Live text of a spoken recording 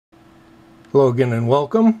Hello again and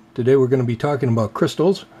welcome. Today we're going to be talking about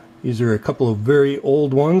crystals. These are a couple of very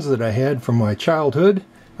old ones that I had from my childhood.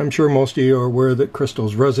 I'm sure most of you are aware that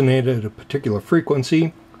crystals resonate at a particular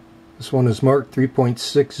frequency. This one is marked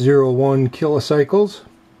 3.601 kilocycles.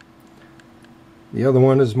 The other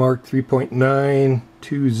one is marked 3.920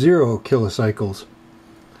 kilocycles.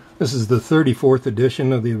 This is the 34th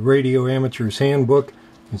edition of the Radio Amateur's Handbook.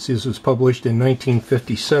 You can see this was published in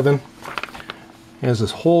 1957. It has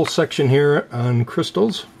this whole section here on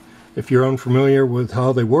crystals. If you're unfamiliar with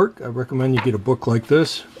how they work, I recommend you get a book like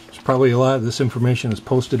this. There's probably a lot of this information is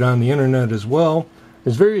posted on the internet as well.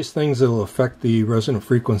 There's various things that will affect the resonant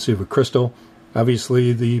frequency of a crystal.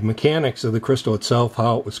 Obviously the mechanics of the crystal itself,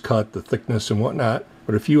 how it was cut, the thickness and whatnot.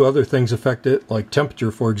 But a few other things affect it, like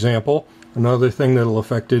temperature for example. Another thing that will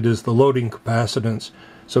affect it is the loading capacitance.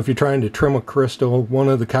 So if you're trying to trim a crystal, one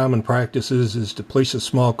of the common practices is to place a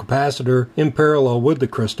small capacitor in parallel with the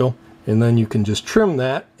crystal, and then you can just trim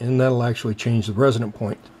that, and that'll actually change the resonant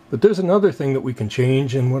point. But there's another thing that we can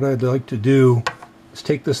change, and what I'd like to do is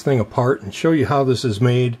take this thing apart and show you how this is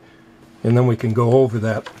made, and then we can go over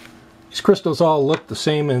that. These crystals all look the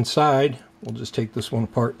same inside. We'll just take this one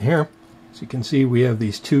apart here. So you can see we have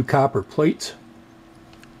these two copper plates.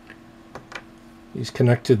 These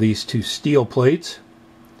connect to these two steel plates.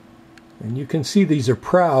 And you can see these are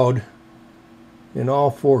proud in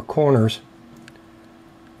all four corners.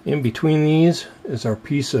 In between these is our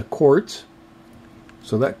piece of quartz.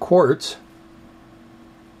 So that quartz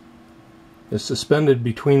is suspended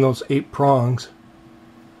between those 8 prongs.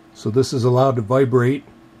 So this is allowed to vibrate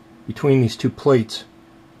between these two plates.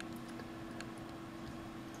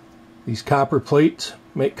 These copper plates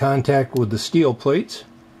make contact with the steel plates.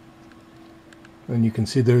 And you can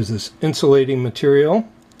see there's this insulating material.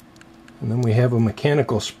 And then we have a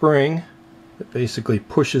mechanical spring that basically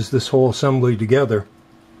pushes this whole assembly together.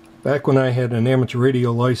 Back when I had an amateur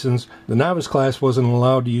radio license, the novice class wasn't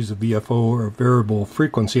allowed to use a VFO or a variable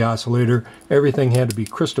frequency oscillator. Everything had to be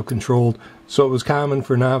crystal controlled, so it was common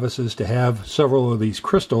for novices to have several of these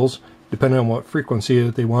crystals, depending on what frequency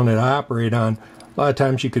that they wanted to operate on. A lot of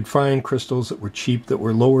times you could find crystals that were cheap, that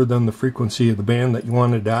were lower than the frequency of the band that you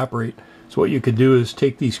wanted to operate. So what you could do is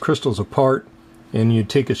take these crystals apart, and you'd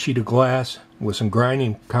take a sheet of glass with some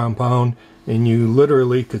grinding compound, and you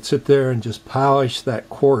literally could sit there and just polish that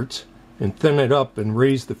quartz and thin it up and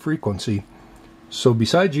raise the frequency. So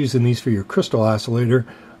besides using these for your crystal oscillator,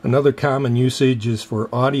 another common usage is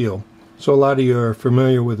for audio. So a lot of you are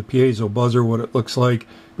familiar with the piezo buzzer, what it looks like.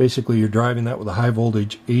 Basically you're driving that with a high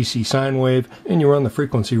voltage AC sine wave, and you run the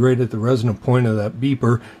frequency right at the resonant point of that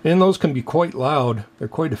beeper, and those can be quite loud. They're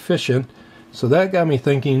quite efficient. So that got me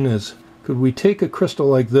thinking, is could we take a crystal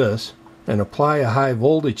like this and apply a high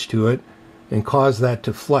voltage to it and cause that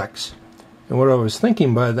to flex? And what I was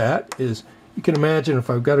thinking by that is, you can imagine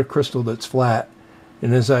if I've got a crystal that's flat,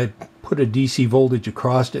 and as I put a DC voltage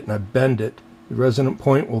across it and I bend it, the resonant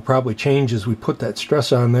point will probably change as we put that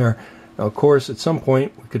stress on there. Now of course at some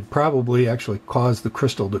point we could probably actually cause the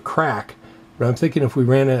crystal to crack, but I'm thinking if we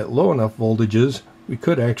ran it at low enough voltages, we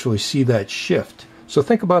could actually see that shift. So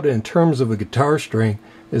think about it in terms of a guitar string.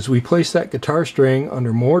 As we place that guitar string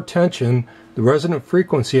under more tension, the resonant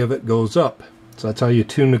frequency of it goes up. So that's how you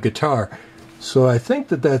tune the guitar. So I think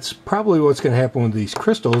that that's probably what's going to happen with these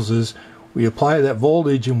crystals, is we apply that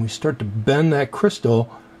voltage and we start to bend that crystal,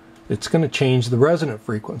 it's going to change the resonant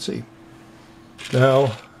frequency.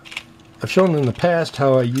 Now, I've shown in the past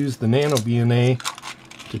how I use the NanoVNA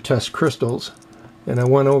to test crystals. And I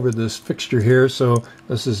went over this fixture here, so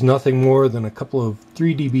this is nothing more than a couple of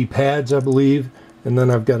 3 dB pads, I believe. And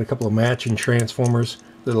then I've got a couple of matching transformers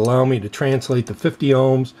that allow me to translate the 50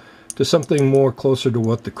 ohms to something more closer to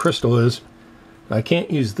what the crystal is. I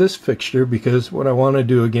can't use this fixture because what I want to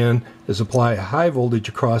do again is apply a high voltage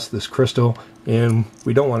across this crystal, and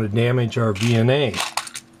we don't want to damage our VNA.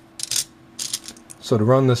 So to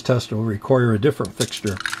run this test will require a different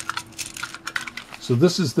fixture. So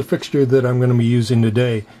this is the fixture that I'm going to be using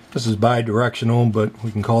today. This is bi-directional, but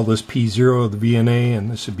we can call this P0 of the VNA,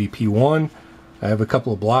 and this would be P1. I have a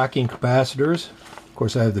couple of blocking capacitors. Of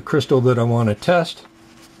course I have the crystal that I want to test,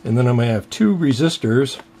 and then I'm going to have 2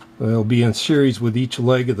 resistors. They'll be in series with each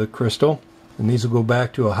leg of the crystal, and these will go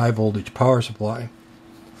back to a high voltage power supply.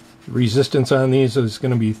 The resistance on these is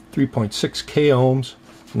going to be 3.6 k ohms,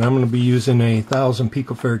 and I'm going to be using a 1000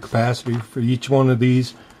 picofarad capacitor for each one of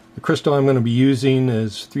these. The crystal I'm going to be using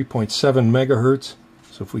is 3.7 megahertz,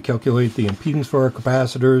 so if we calculate the impedance for our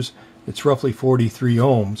capacitors, it's roughly 43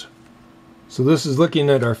 ohms. So this is looking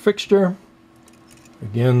at our fixture.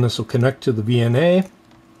 Again, this will connect to the VNA.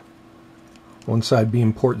 One side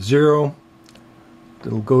being port 0.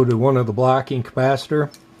 that'll go to one of the blocking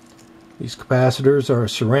capacitor. These capacitors are a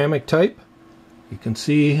ceramic type. You can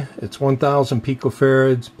see it's 1000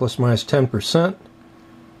 picofarads plus minus 10%,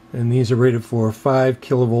 and these are rated for 5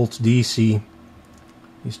 kilovolts DC.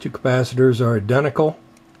 These two capacitors are identical.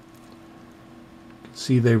 You can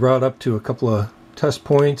see they route up to a couple of test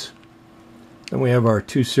points. Then we have our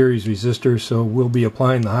 2 series resistors, so we'll be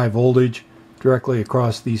applying the high voltage directly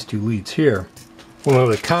across these 2 leads here. One of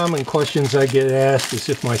the common questions I get asked is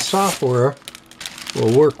if my software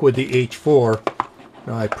will work with the H4.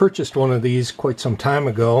 Now, I purchased one of these quite some time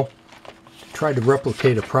ago to try to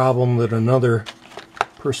replicate a problem that another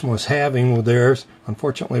person was having with theirs.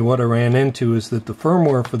 Unfortunately, what I ran into is that the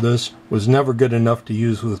firmware for this was never good enough to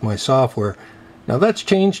use with my software. Now, that's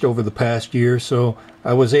changed over the past year, so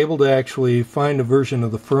I was able to actually find a version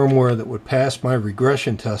of the firmware that would pass my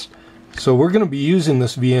regression test. So we're going to be using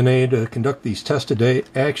this VNA to conduct these tests today.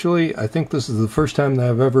 Actually, I think this is the first time that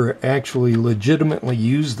I've ever actually legitimately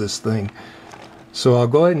used this thing. So I'll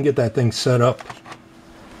go ahead and get that thing set up.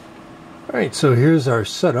 Alright, so here's our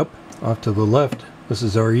setup. Off to the left, this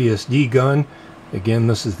is our ESD gun. Again,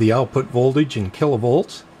 this is the output voltage in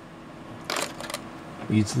kilovolts.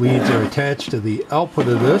 These leads are attached to the output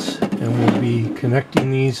of this, and we'll be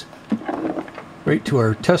connecting these right to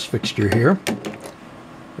our test fixture here.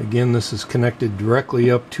 Again, this is connected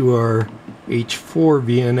directly up to our H4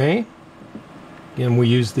 VNA. Again, we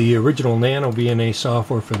use the original NanoVNA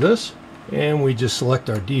software for this, and we just select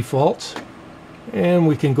our defaults, and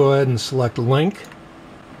we can go ahead and select link,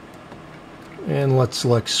 and let's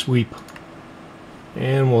select sweep,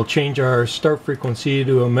 and we'll change our start frequency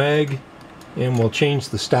to a meg, and we'll change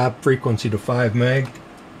the stop frequency to 5 meg.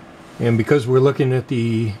 And because we're looking at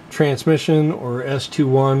the transmission or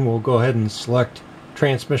S21, we'll go ahead and select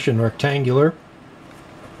transmission rectangular.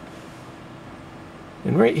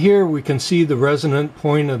 And right here we can see the resonant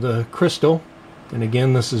point of the crystal, and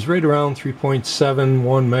again this is right around 3.71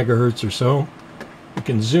 megahertz or so. We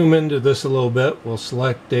can zoom into this a little bit. We'll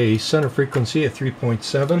select a center frequency of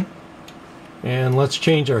 3.7, and let's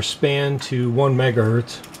change our span to 1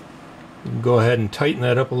 megahertz. We can go ahead and tighten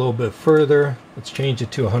that up a little bit further. Let's change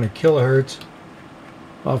it to 100 kilohertz.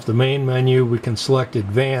 Off the main menu we can select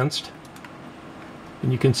advanced,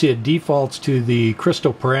 and you can see it defaults to the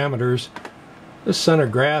crystal parameters. This center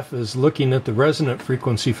graph is looking at the resonant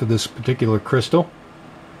frequency for this particular crystal.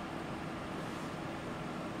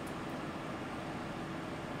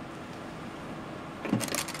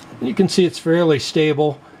 And you can see it's fairly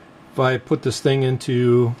stable. If I put this thing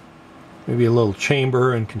into maybe a little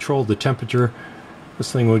chamber and control the temperature,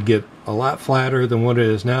 this thing would get a lot flatter than what it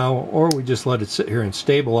is now, or we just let it sit here and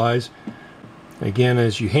stabilize. Again,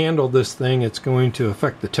 as you handle this thing, it's going to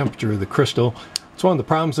affect the temperature of the crystal. It's one of the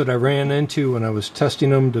problems that I ran into when I was testing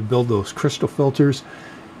them to build those crystal filters,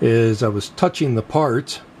 is I was touching the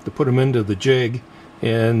parts to put them into the jig,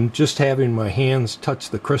 and just having my hands touch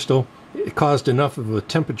the crystal, it caused enough of a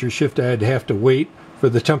temperature shift I'd have to wait for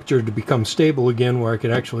the temperature to become stable again where I could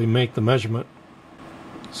actually make the measurement.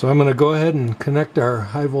 So I'm going to go ahead and connect our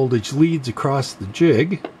high voltage leads across the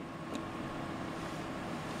jig.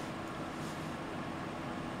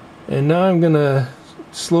 And now I'm going to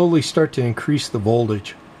slowly start to increase the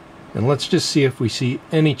voltage. And let's just see if we see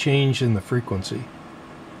any change in the frequency.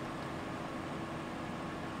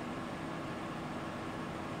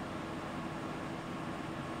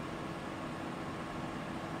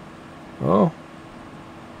 Oh.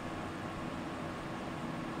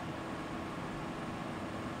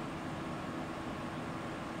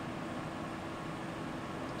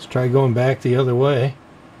 Let's try going back the other way.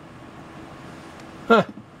 Huh.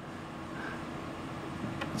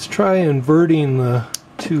 Let's try inverting the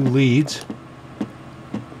 2 leads.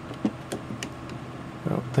 I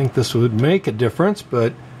don't think this would make a difference,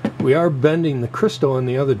 but we are bending the crystal in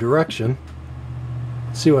the other direction.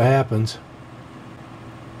 Let's see what happens.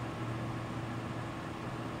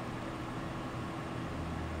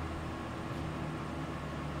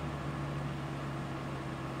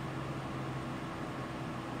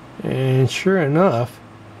 And sure enough,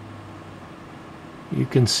 you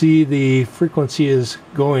can see the frequency is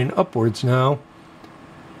going upwards now.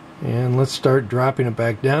 And let's start dropping it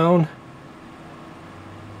back down.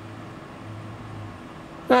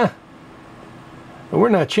 We're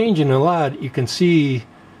not changing a lot. You can see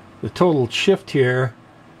the total shift here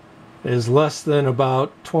is less than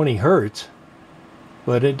about 20 hertz,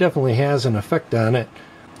 but it definitely has an effect on it.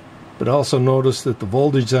 But also notice that the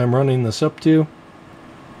voltage I'm running this up to,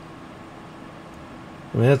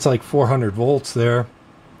 I mean, that's like 400 volts there.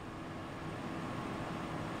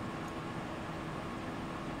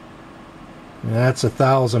 And that's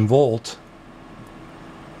 1,000 volts.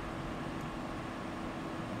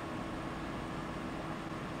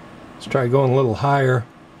 Let's try going a little higher.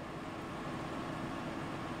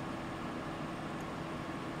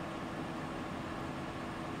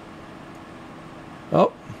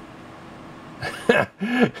 Oh.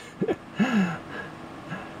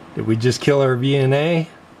 Did we just kill our VNA?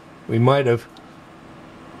 We might have.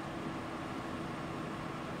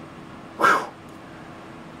 Whew.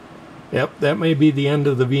 Yep, that may be the end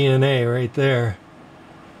of the VNA right there.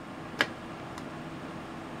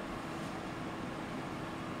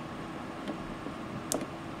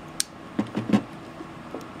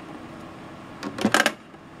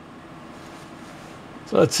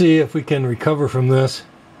 So let's see if we can recover from this.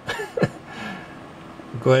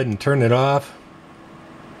 Go ahead and turn it off.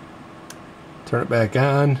 Turn it back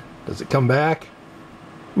on. Does it come back?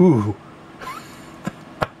 Ooh.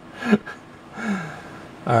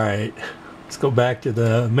 Alright. Let's go back to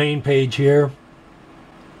the main page here.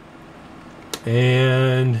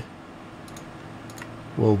 And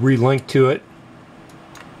we'll relink to it.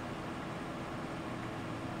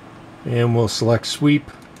 And we'll select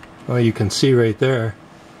sweep. Oh, you can see right there.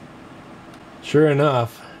 Sure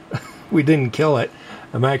enough, we didn't kill it.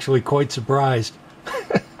 I'm actually quite surprised.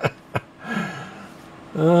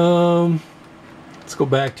 Let's go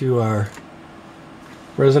back to our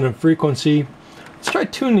resonant frequency. Let's try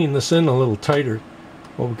tuning this in a little tighter.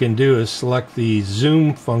 What we can do is select the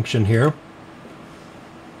zoom function here.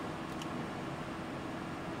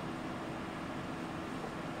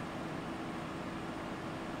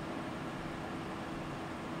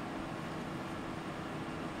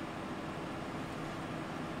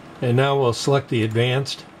 And now we'll select the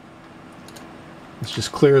advanced. Let's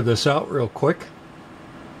just clear this out real quick.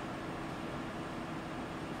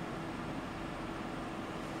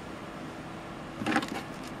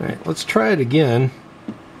 Alright, let's try it again.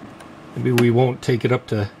 Maybe we won't take it up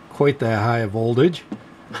to quite that high a voltage.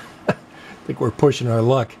 I think we're pushing our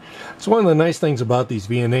luck. It's one of the nice things about these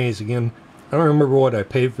VNAs. Again, I don't remember what I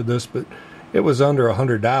paid for this, but it was under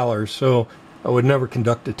 $100, so I would never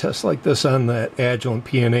conduct a test like this on that Agilent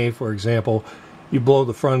PNA, for example. You blow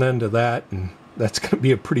the front end of that, and that's going to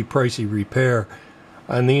be a pretty pricey repair.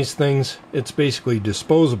 On these things, it's basically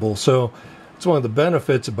disposable. So it's one of the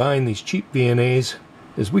benefits of buying these cheap VNAs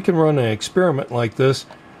is we can run an experiment like this,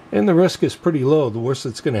 and the risk is pretty low. The worst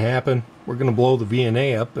that's going to happen, we're going to blow the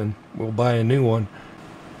VNA up, and we'll buy a new one.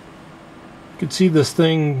 You can see this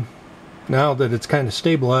thing, now that it's kind of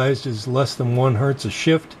stabilized, is less than 1 hertz a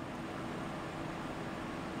shift.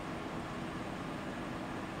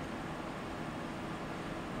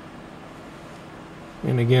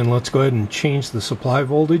 And again, let's go ahead and change the supply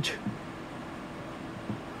voltage.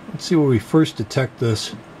 Let's see where we first detect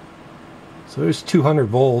this. So there's 200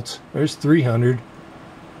 volts, there's 300.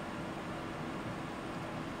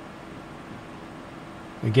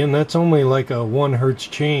 Again, that's only like a 1 hertz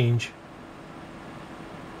change.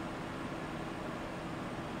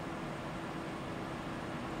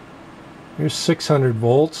 Here's 600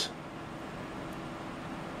 volts.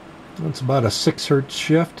 That's about a 6 hertz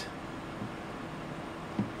shift.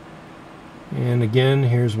 And again,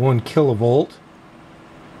 here's 1 kilovolt.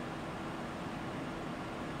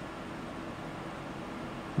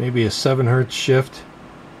 Maybe a 7 hertz shift.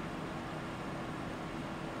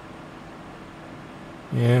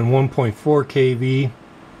 And 1.4 kV.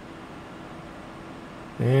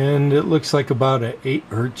 And it looks like about an 8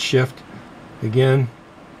 hertz shift. Again,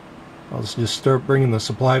 I'll just start bringing the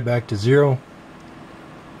supply back to 0.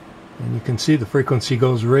 And you can see the frequency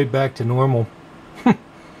goes right back to normal.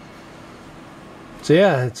 So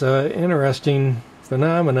yeah, it's an interesting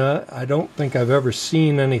phenomena. I don't think I've ever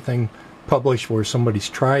seen anything published where somebody's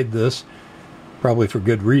tried this, probably for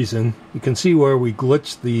good reason. You can see where we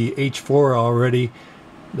glitched the H4 already.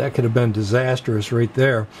 That could have been disastrous right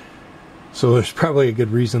there. So there's probably a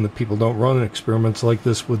good reason that people don't run experiments like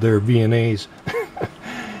this with their VNAs.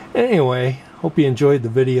 Anyway, hope you enjoyed the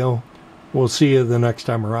video. We'll see you the next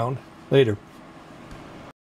time around. Later.